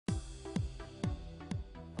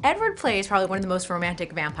Edward plays probably one of the most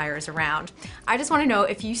romantic vampires around. I just want to know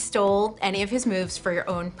if you stole any of his moves for your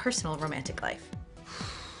own personal romantic life.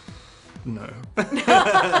 No.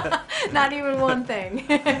 Not even one thing.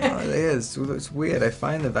 No, it is. It's weird. I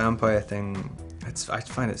find the vampire thing, I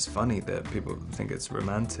find it's funny that people think it's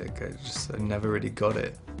romantic. I never really got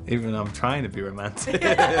it. Even though I'm trying to be romantic.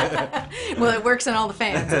 Well, it works on all the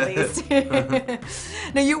fans, at least.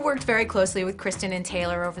 Now, you worked very closely with Kristen and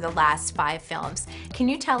Taylor over the last 5 films. Can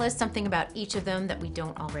you tell us something about each of them that we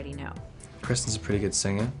don't already know? Kristen's a pretty good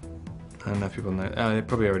singer. I don't know if people know. Oh, they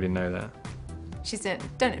probably already know that. She's done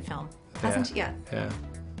it in film, hasn't she? Yeah. Yeah.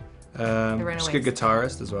 She's a good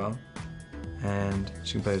guitarist as well. And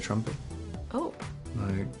she can play the trumpet. Oh.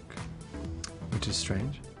 Which is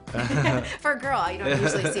strange. For a girl, you don't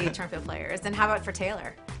usually see trumpet players. And how about for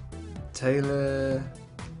Taylor? Taylor,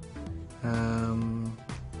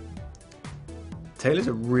 Taylor's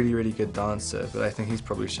a really, really good dancer, but I think he's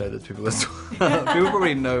probably showed that people as well. People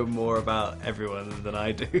probably know more about everyone than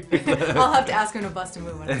I do. I'll have to ask him to bust a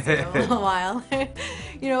move when it's been a little while.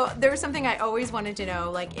 You know, there was something I always wanted to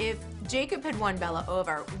know, like if Jacob had won Bella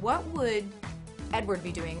over, what would Edward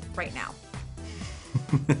be doing right now?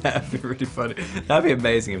 That'd be really funny. That'd be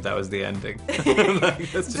amazing if that was the ending.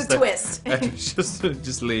 Like, it's just a twist.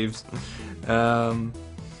 just leaves.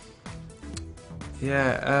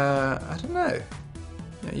 Yeah, I don't know.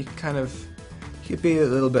 Yeah, you can kind of, he could be a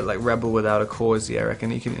little bit like Rebel without a cause. I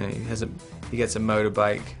reckon he can. He gets a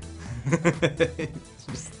motorbike.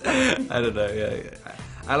 I don't know. Yeah,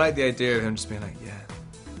 I like the idea of him just being like, yeah,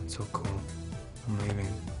 it's all cool. I'm leaving.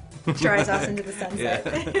 Drives off into the sunset.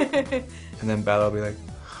 Yeah. And then Bella will be like,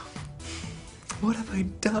 what have I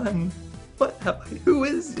done? Who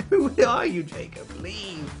are you, Jacob?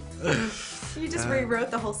 Leave. You just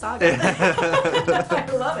rewrote the whole saga. I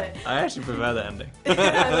love it. I actually prefer that ending.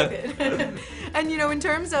 I like it. And you know, in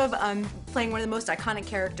terms of playing one of the most iconic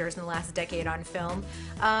characters in the last decade on film,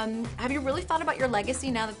 have you really thought about your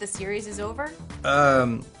legacy now that the series is over?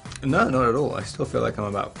 No, not at all. I still feel like I'm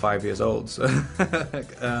about 5 years old. So,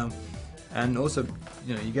 and also,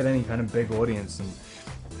 you know, you get any kind of big audience, and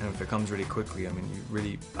if it comes really quickly, I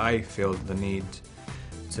mean, I feel the need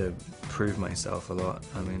to prove myself a lot.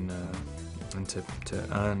 I mean, and to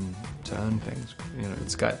earn things. You know,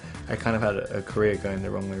 I kind of had a career going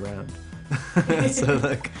the wrong way around. So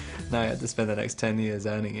like, now I had to spend the next 10 years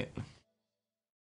earning it.